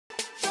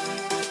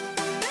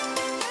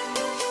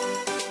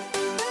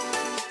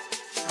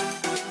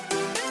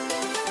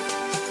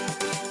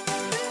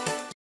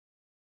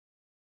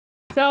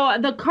So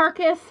the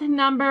carcass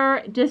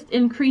number just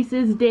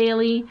increases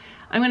daily.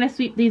 I'm gonna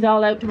sweep these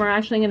all out tomorrow.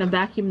 Actually, I'm gonna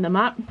vacuum them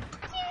up.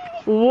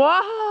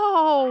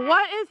 Whoa,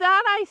 what is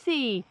that I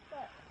see?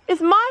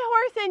 Is my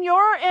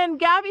horse and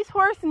Gabby's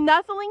horse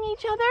nuzzling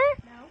each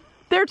other? No.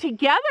 They're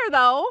together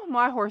though.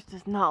 My horse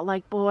does not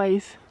like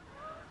boys.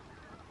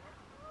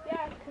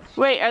 Yeah,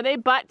 wait, are they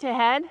butt to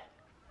head?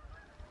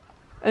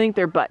 I think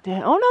they're butt to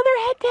head. Oh no,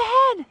 they're head to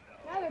head.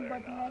 Now they're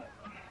butt to head.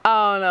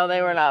 Oh no,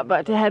 they were not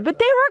butt to head, but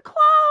they were close.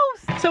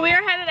 So we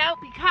are headed out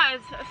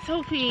because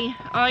Sophie,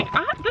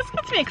 this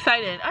gets me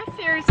excited. I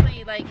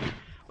seriously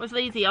was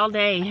lazy all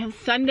day. It was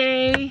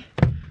Sunday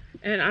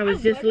and I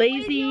was just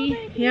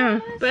lazy. Yeah,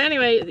 but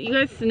anyway, you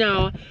guys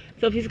know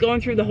Sophie's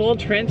going through the whole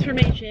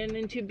transformation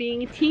into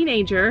being a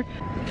teenager,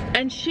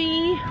 and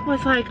she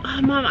was like,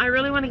 oh mom, I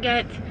really want to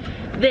get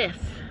this.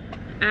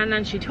 And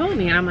then she told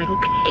me, and I'm like,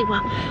 okay,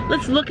 well,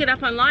 let's look it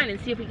up online and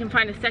see if we can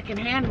find a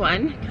secondhand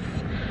one.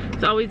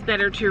 It's always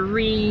better to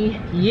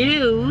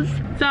reuse.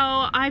 So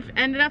I've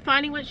ended up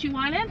finding what she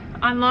wanted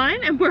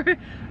online, and we're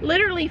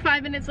literally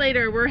 5 minutes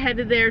later, we're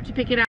headed there to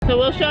pick it up. So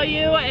we'll show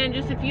you in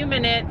just a few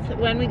minutes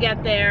when we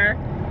get there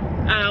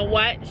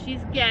what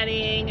she's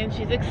getting, and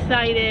she's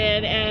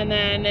excited, and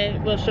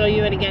then we'll show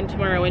you it again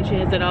tomorrow when she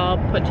has it all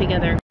put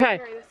together.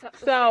 Okay,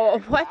 so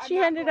what she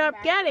ended up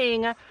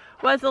getting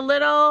was a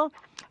little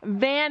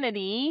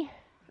vanity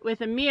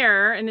with a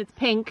mirror, and it's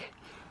pink,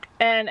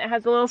 and it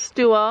has a little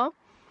stool.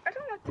 I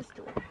don't like the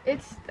stool.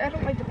 I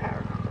don't like the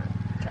power.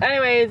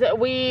 Anyways,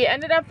 we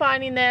ended up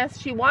finding this.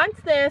 She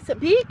wants this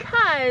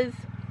because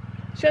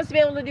she wants to be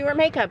able to do her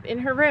makeup in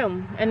her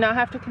room and not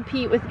have to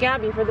compete with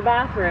Gabby for the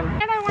bathroom.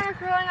 And I want a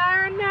curling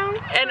iron now.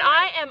 And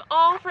I am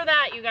all for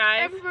that, you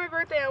guys. Every my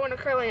birthday, I want a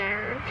curling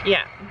iron.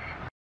 Yeah.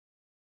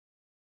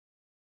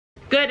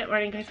 Good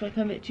morning, guys.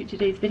 Welcome to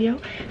today's video.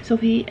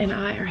 Sophie and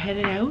I are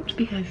headed out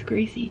because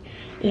Gracie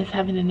is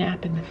having a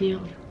nap in the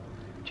field.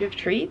 Do you have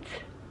treats?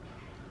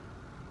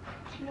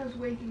 Chino's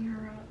waking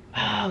her up.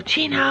 Oh,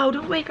 Chino,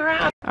 don't wake her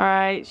up. All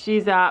right,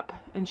 she's up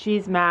and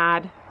she's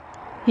mad.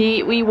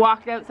 We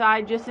walked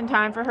outside just in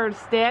time for her to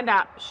stand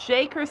up,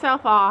 shake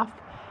herself off,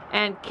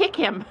 and kick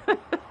him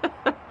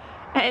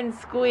and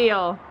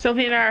squeal.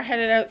 Sophie and I are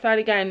headed outside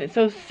again.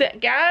 So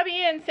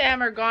Gabby and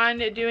Sam are gone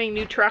doing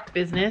new truck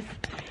business,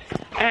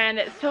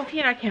 and Sophie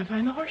and I can't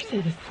find the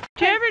horses.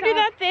 Do you ever do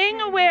that thing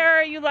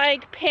where you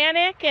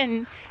panic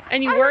and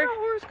you work? I heard a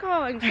horse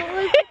calling.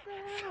 So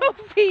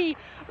Sophie,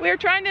 we were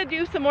trying to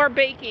do some more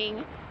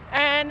baking,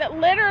 and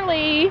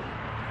literally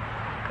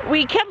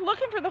we kept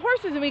looking for the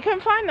horses and we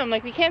couldn't find them.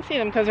 We can't see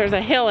them because there's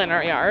a hill in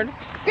our yard.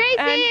 Gracie,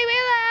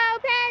 Willow,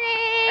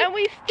 Penny! And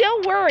we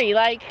still worry,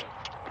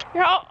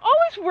 you're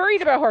always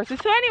worried about horses.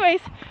 So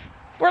anyways,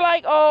 we're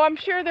like, oh, I'm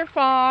sure they're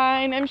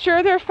fine. I'm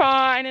sure they're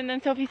fine. And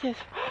then Sophie says,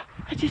 oh,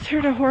 I just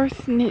heard a horse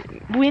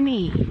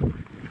whinny.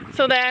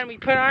 So then we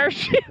put on our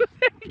shoes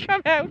and we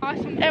come out.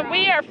 Awesome and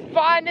we are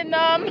finding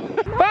them.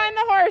 Find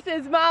the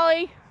horses,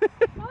 Molly.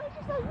 Molly's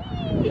just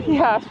like, wee!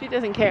 Yeah, she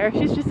doesn't care.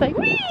 She's just like,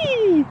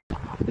 wee!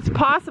 It's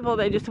possible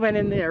they just went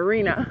in the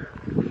arena.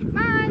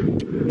 Mom!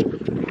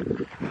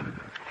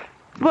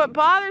 What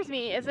bothers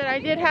me is that I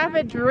did have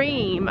a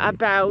dream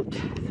about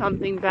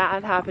something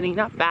bad happening.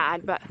 Not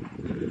bad, but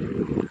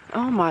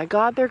oh my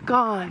God, they're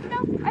gone.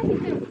 No, I see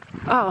them.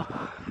 Oh,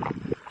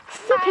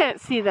 still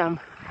can't see them.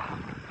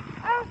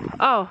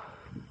 Oh.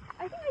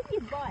 I think I see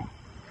a butt.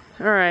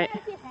 All right.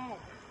 I see a head.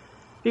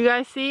 You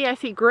guys see? I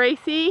see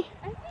Gracie.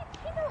 I see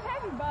Chino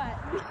has a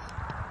butt.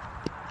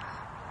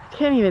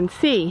 Can't even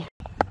see.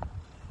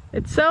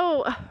 It's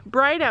so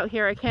bright out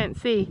here, I can't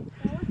see.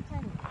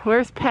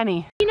 Where's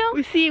Penny? You know,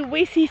 we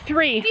see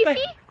three. Do you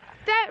see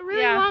that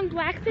really long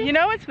black thing? You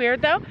know what's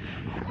weird though?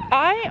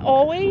 I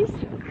always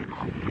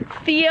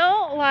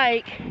feel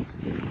like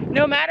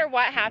no matter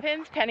what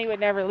happens, Penny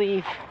would never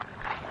leave.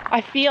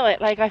 I feel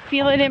it, I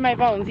feel it in my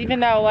bones, even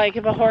though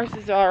if the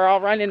horses are all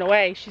running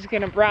away, she's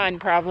gonna run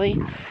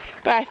probably.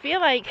 But I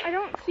feel like I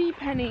don't see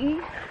Penny.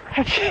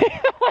 I feel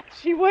like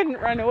she wouldn't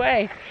run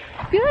away.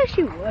 I feel like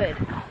she would.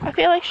 I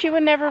feel like she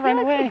would never run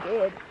away.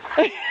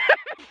 I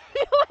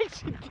feel like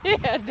she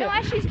did. I feel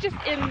like she's just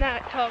in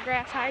that tall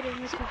grass hiding.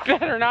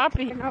 Better not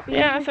be.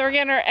 Yeah, so we're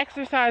getting our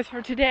exercise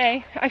for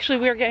today. Actually,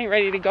 we're getting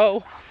ready to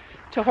go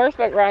to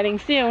horseback riding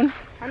soon.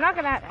 I'm not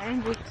gonna have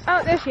energy.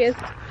 Oh, there she is.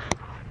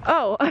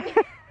 Oh,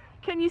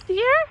 can you see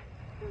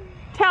her?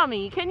 Tell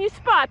me, can you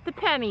spot the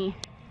Penny?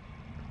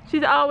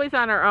 She's always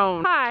on her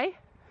own. Hi.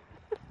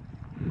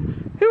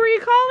 Who are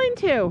you calling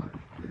to?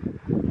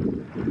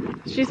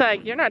 She's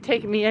like, you're not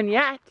taking me in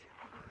yet.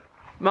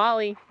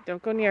 Molly,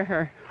 don't go near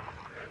her.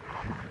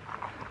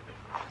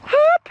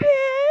 Hi,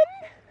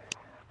 Pen.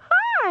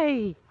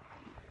 Hi.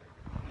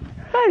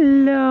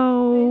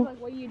 Hello. Like,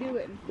 what are you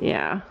doing?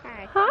 Yeah.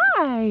 Hi.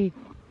 Hi.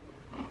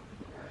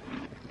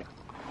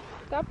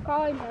 Stop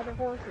calling other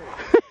horses.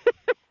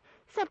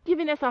 Stop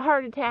giving us a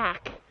heart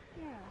attack.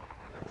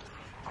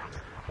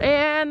 Yeah.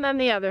 And then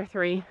the other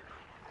three.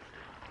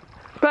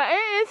 But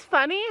it is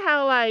funny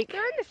how they're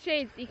in the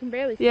shade so you can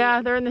barely see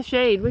they're in the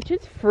shade, which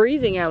is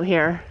freezing out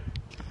here.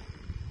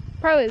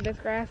 Probably the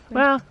best grass.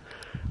 Well,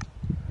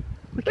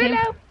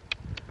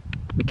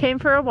 We came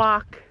for a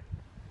walk.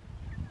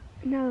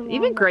 No.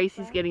 Even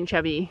Gracie's getting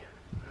chubby.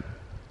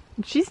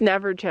 She's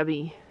never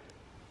chubby.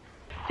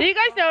 Do you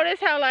guys notice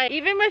how, like,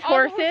 even with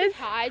horses,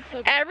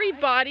 every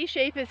body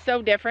shape is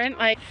so different?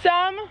 Like,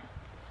 some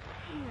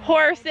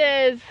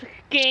horses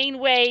gain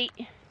weight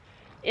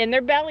in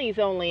their bellies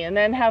only and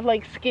then have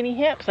like skinny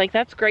hips. Like,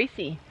 that's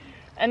Gracie.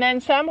 And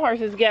then some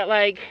horses get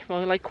like,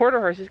 well, like quarter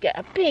horses get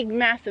a big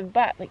massive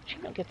butt. Like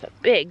Chino gets a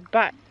big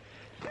butt.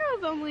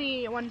 Chino's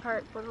only one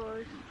part quarter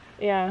horse.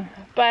 Yeah,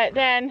 but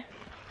then,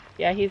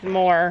 yeah, he's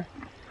more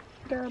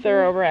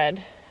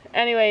thoroughbred.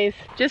 Anyways,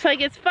 just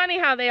like, it's funny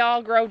how they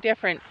all grow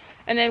different.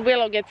 And then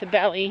Willow gets a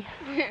belly.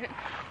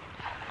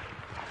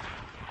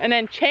 And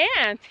then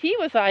Chance, he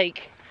was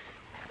like,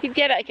 he'd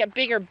get like a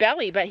bigger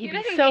belly, but he'd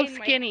be so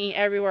skinny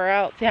everywhere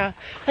else. Yeah.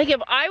 Like,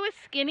 if I was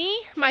skinny,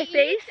 my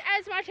face.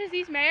 As much as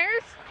these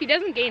mares, he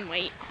doesn't gain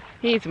weight.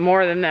 He eats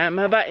more than them,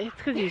 but it's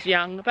because he's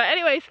young. But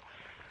anyways,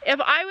 if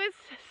I was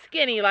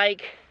skinny,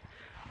 like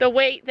the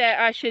weight that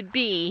I should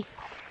be,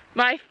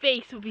 my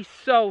face would be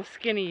so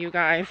skinny, you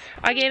guys.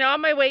 I gain all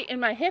my weight in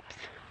my hips.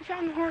 I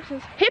found the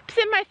horses. Hips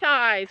and my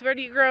thighs. Where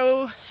do you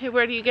grow?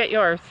 Where do you get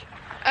yours?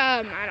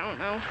 I don't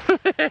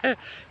know.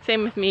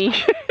 Same with me.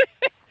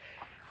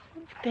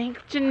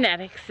 Thanks,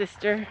 genetics,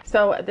 sister.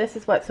 So this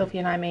is what Sophie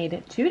and I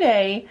made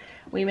today.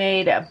 We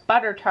made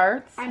butter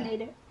tarts. I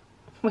made it.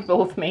 We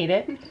both made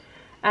it.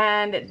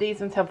 And these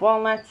ones have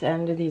walnuts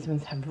and these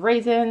ones have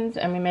raisins,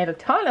 and we made a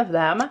ton of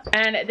them.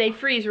 And they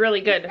freeze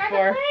really good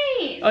for,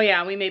 oh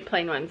yeah, we made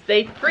plain ones.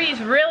 They freeze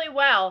really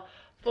well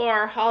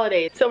for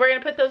holidays. So we're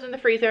gonna put those in the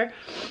freezer.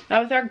 That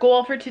was our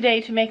goal for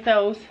today, to make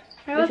those.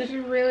 That looks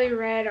really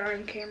red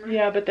on camera.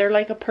 Yeah, but they're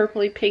like a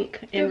purpley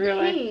pink in real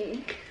life.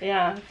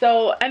 Yeah.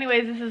 So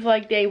anyways, this is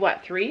like day,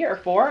 what, 3 or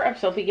 4 of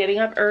Sophie getting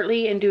up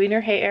early and doing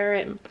her hair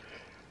and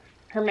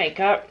her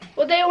makeup.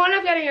 Well, day 1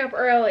 of getting up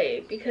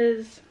early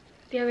because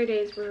the other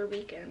days were a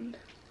weekend.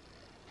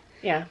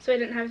 Yeah. So I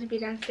didn't have to be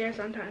downstairs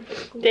on time for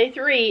school. Day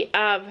 3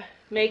 of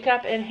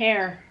makeup and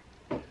hair.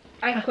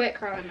 I quit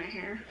curling my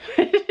hair.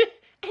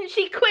 And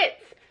she quits.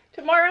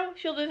 Tomorrow,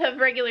 she'll just have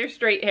regular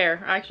straight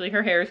hair. Actually,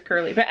 her hair is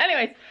curly. But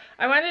anyways,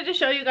 I wanted to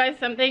show you guys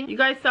something. You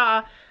guys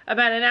saw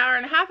about an hour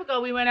and a half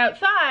ago, we went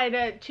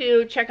outside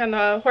to check on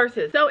the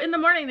horses. So in the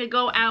morning, they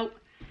go out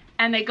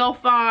and they go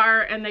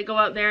far and they go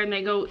out there and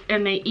they go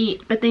and they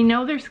eat. But they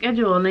know their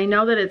schedule and they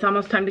know that it's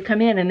almost time to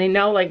come in. And they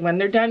know, like, when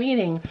they're done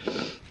eating,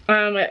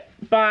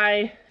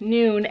 by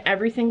noon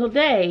every single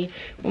day,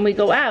 when we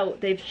go out,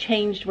 they've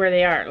changed where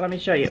they are. Let me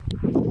show you.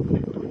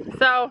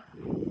 So,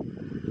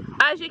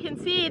 as you can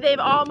see, they've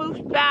all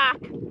moved back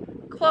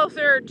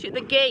closer to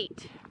the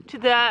gate, to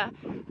the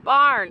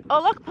barn.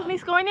 Oh look,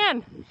 Penny's going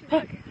in.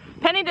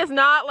 Penny does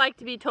not like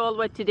to be told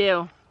what to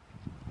do.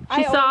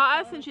 She saw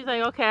us and she's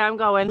like, okay, I'm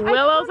going.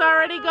 Willow's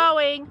already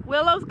going.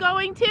 Willow's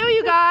going too,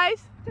 you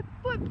guys. The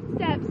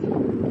footsteps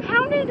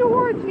pounding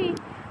towards me. And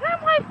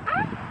I'm like,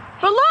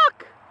 But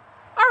look,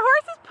 our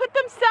horses put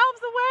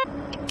themselves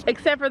away.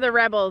 Except for the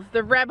rebels.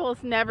 The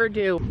rebels never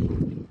do.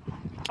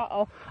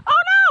 Uh-oh.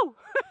 Oh no!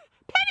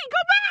 Penny,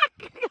 go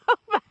back! Go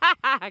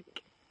back!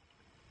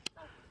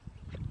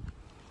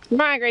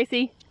 Come on,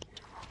 Gracie.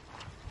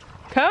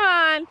 Come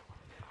on.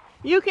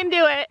 You can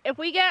do it. If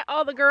we get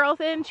all the girls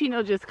in,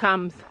 Chino just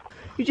comes.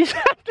 You just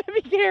have to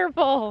be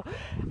careful.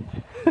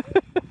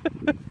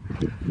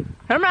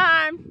 Come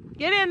on.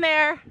 Get in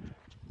there.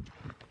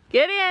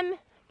 Get in.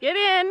 Get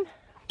in.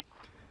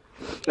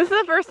 This is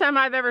the first time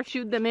I've ever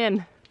shooed them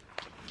in.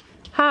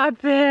 Hi,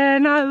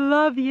 Ben. I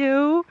love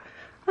you.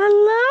 I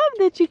love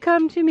that you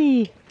come to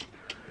me.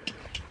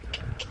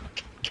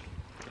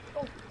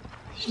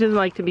 She doesn't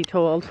like to be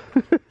told.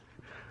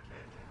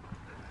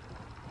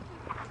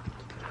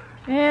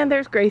 And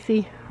there's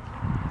Gracie.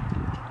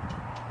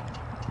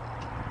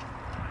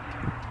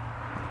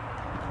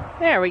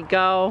 There we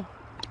go.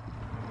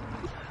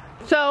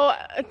 So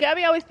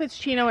Gabby always puts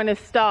Chino in his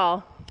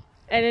stall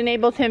and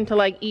enables him to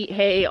like eat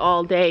hay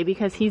all day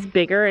because he's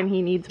bigger and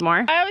he needs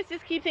more. I always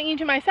just keep thinking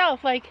to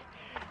myself, like,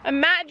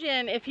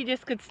 imagine if he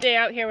just could stay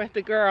out here with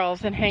the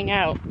girls and hang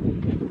out.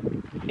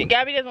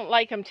 Gabby doesn't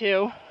like him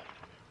to.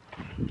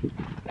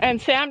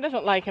 And Sam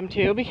doesn't like him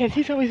to because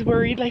he's always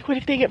worried, like, what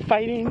if they get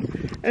fighting?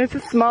 And it's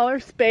a smaller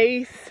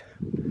space.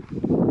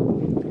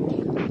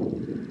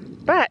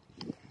 But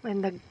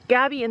when the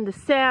Gabby and the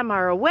Sam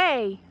are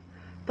away,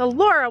 the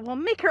Laura will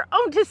make her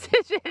own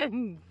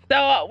decisions.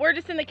 So we're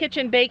just in the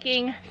kitchen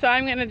baking. So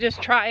I'm gonna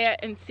just try it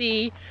and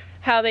see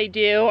how they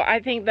do. I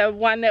think the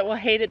one that will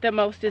hate it the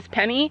most is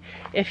Penny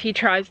if he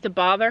tries to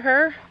bother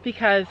her,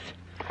 because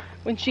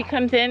when she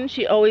comes in,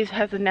 she always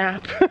has a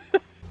nap.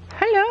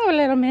 Hello,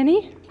 little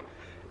Minnie.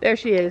 There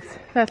she is.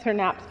 That's her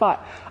nap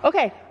spot.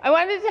 Okay, I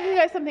wanted to tell you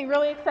guys something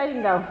really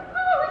exciting though.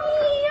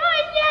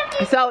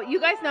 So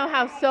you guys know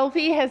how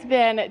Sophie has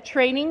been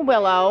training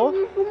Willow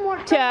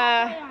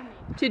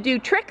to do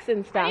tricks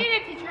and stuff. I needed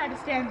to teach her how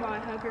to stand while I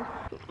hug her.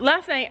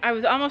 Last night I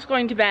was almost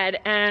going to bed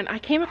and I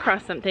came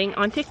across something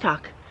on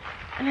TikTok.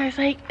 And I was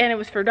like, and it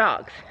was for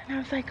dogs. And I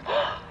was like,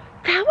 oh,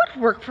 that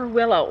would work for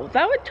Willow.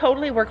 That would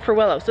totally work for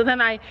Willow. So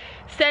then I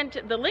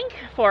sent the link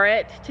for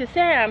it to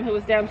Sam, who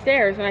was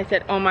downstairs, and I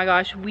said, oh my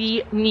gosh,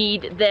 we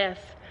need this.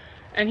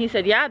 And he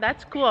said, yeah,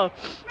 that's cool.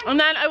 And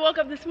then I woke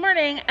up this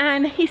morning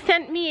and he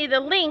sent me the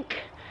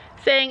link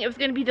saying it was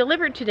gonna be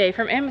delivered today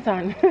from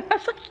Amazon. I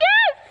was like,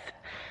 yes!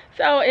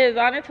 So it is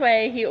on its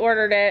way. He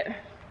ordered it.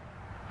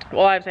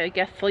 Well, I was, I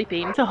guess,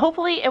 sleeping. So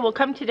hopefully it will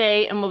come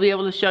today and we'll be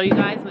able to show you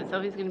guys what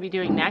Sophie's gonna be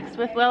doing next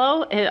with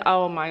Willow. And,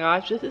 oh my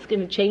gosh, this is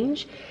gonna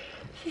change.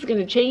 This is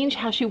gonna change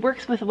how she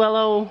works with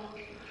Willow.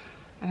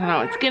 I don't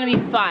know, it's gonna be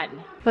fun.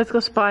 Let's go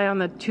spy on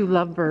the two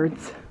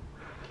lovebirds.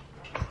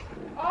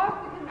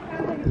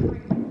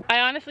 I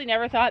honestly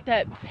never thought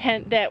that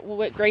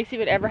Gracie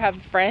would ever have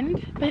a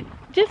friend, but it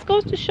just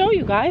goes to show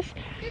you guys,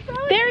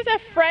 there's a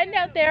friend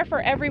out there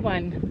for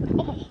everyone.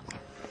 Oh.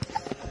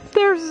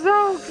 They're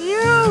so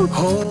cute.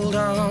 Hold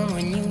on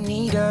when you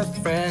need a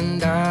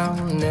friend, I'll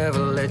never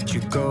let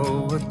you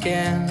go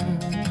again.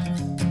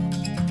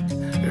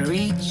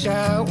 Reach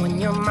out when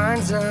your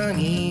mind's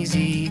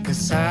uneasy,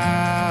 'cause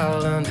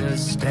I'll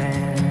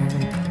understand.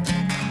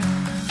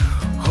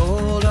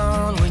 Hold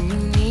on when you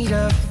need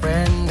a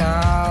friend,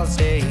 I'll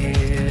stay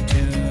here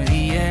to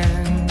the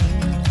end.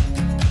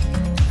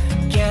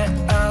 Get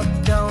up,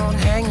 don't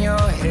hang your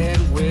head,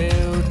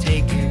 we'll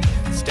take it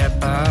step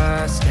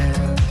by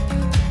step.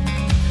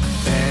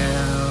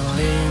 Fell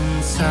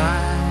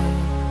inside,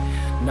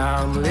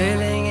 now I'm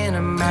living in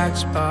a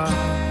matchbox.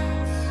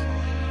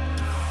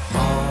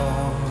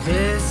 All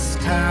this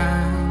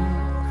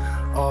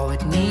time, all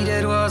it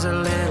needed was a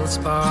little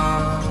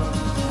spark.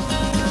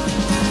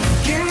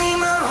 Give me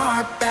my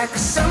heart back,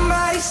 'cause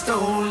somebody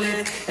stole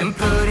it and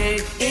put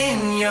it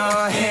in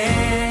your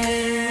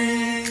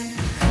hand.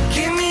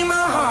 Give me my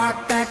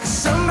heart back, 'cause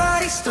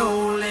somebody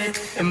stole it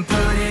and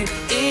put it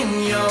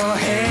in your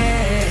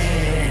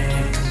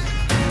hand.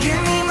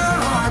 Give me my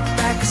heart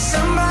back, 'cause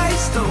somebody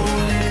stole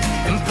it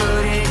and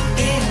put it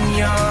in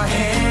your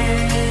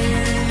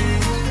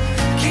hand.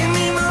 Give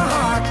me my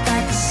heart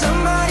back, 'cause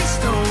somebody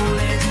stole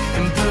it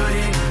and put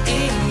it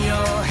in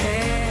your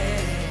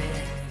hand.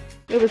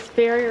 It was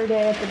farrier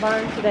day at the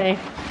barn today.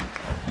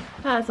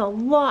 That's a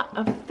lot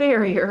of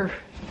farrier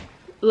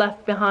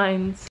left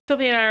behind.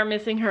 Sophie and I are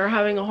missing her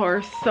having a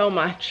horse so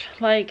much.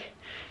 Like,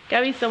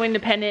 Gabby's so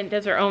independent,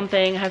 does her own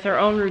thing, has her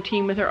own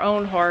routine with her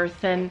own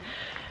horse, and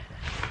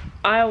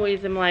I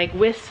always am like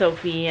with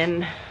Sophie,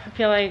 and I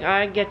feel like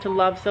I get to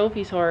love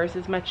Sophie's horse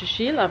as much as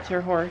she loves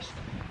her horse,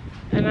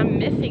 and I'm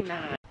missing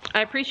that.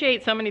 I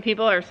appreciate so many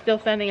people are still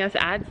sending us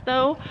ads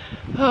though.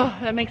 Oh,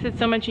 that makes it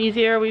so much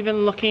easier. We've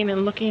been looking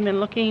and looking and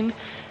looking,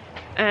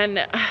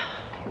 and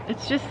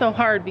it's just so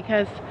hard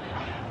because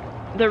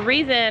the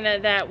reason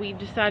that we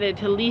decided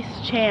to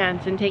lease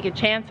Chance and take a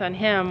chance on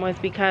him was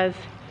because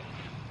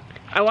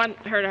we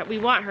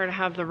want her to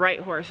have the right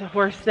horse, a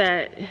horse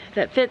that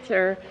fits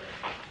her,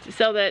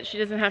 so that she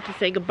doesn't have to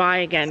say goodbye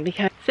again.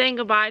 Because saying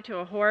goodbye to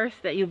a horse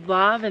that you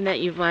love and that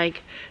you've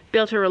like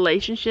built a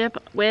relationship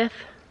with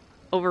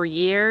over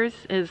years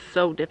is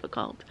so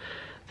difficult.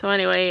 So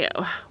anyway,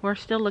 we're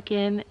still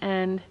looking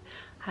and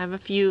have a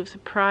few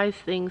surprise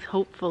things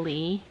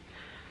hopefully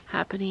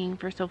happening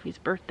for Sophie's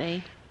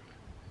birthday.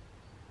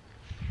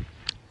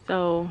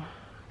 So,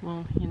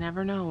 well, you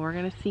never know. We're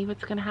gonna see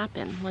what's gonna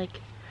happen.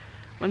 Like,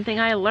 one thing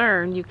I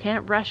learned, you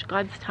can't rush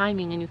God's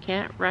timing and you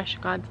can't rush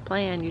God's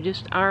plan.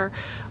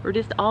 We're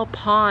just all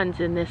pawns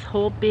in this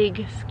whole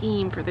big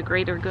scheme for the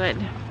greater good.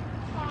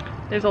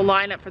 There's a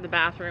lineup for the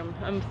bathroom.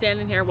 I'm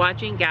standing here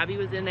watching. Gabby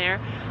was in there.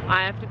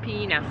 I have to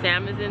pee. Now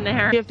Sam is in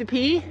there. You have to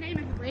pee? His name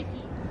is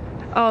Ricky.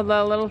 Oh,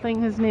 the little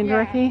thing is named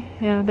Ricky?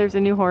 Yeah, there's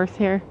a new horse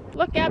here.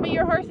 Look, Gabby,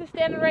 your horse is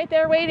standing right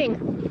there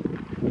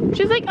waiting.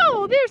 She's like,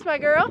 oh, there's my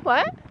girl.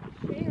 What?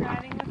 Are you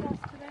riding with us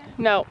today?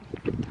 No.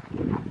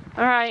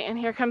 All right, and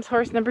here comes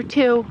horse number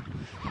 2.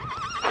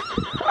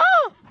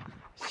 Oh,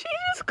 she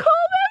just called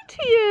out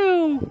to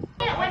you.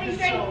 When he's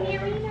dragging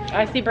the arena.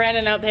 I see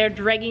Brandon out there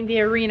dragging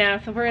the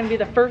arena, so we're gonna be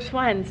the first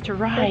ones to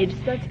ride.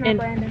 That's not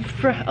Brandon.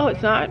 Oh,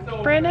 it's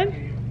not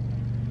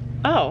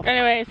Brandon? Oh.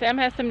 Anyway, Sam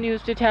has some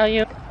news to tell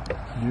you.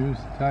 News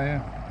to tell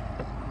you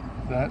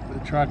that the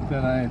truck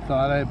that I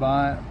thought I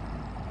bought,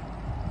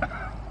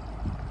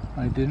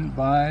 I didn't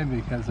buy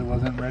because it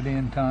wasn't ready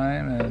in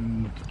time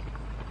and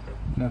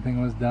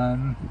nothing was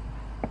done.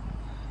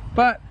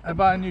 But I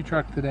bought a new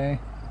truck today.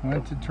 I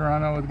went to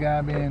Toronto with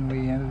Gabby and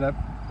we ended up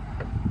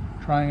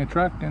trying a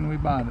truck and we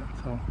bought it.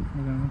 So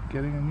we're gonna be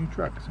getting a new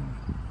truck soon.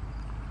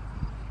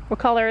 What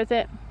color is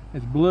it?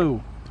 It's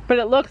blue. But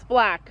it looks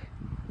black.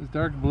 It's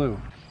dark blue.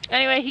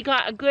 Anyway, he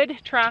got a good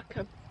truck,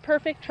 a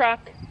perfect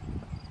truck.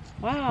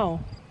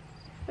 Wow.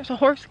 There's a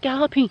horse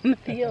galloping in the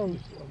field.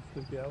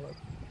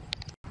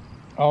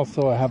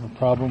 Also, I have a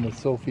problem with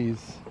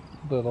Sophie's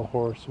little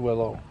horse,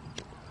 Willow.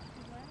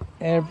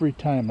 Every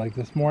time, like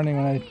this morning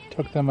when I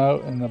took them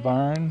out in the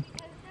barn,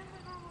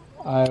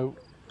 I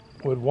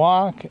would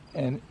walk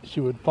and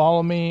she would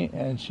follow me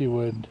and she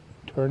would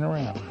turn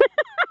around.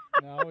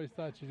 Now always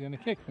thought she was going to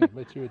kick me,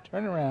 but she would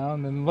turn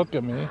around and look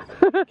at me,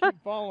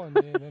 keep following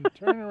me, and then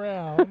turn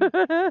around.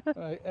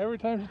 Like, every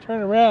time she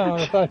turned around,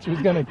 I thought she was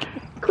going to kick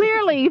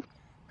me.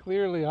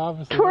 Clearly,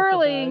 obviously,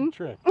 twirling. that's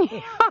a bad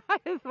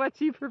trick. is what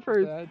she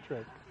prefers. Bad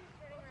trick.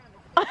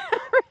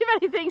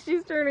 Everybody thinks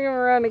she's turning him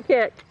around to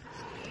kick.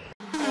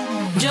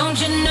 Don't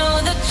you know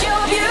that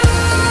you're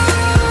beautiful?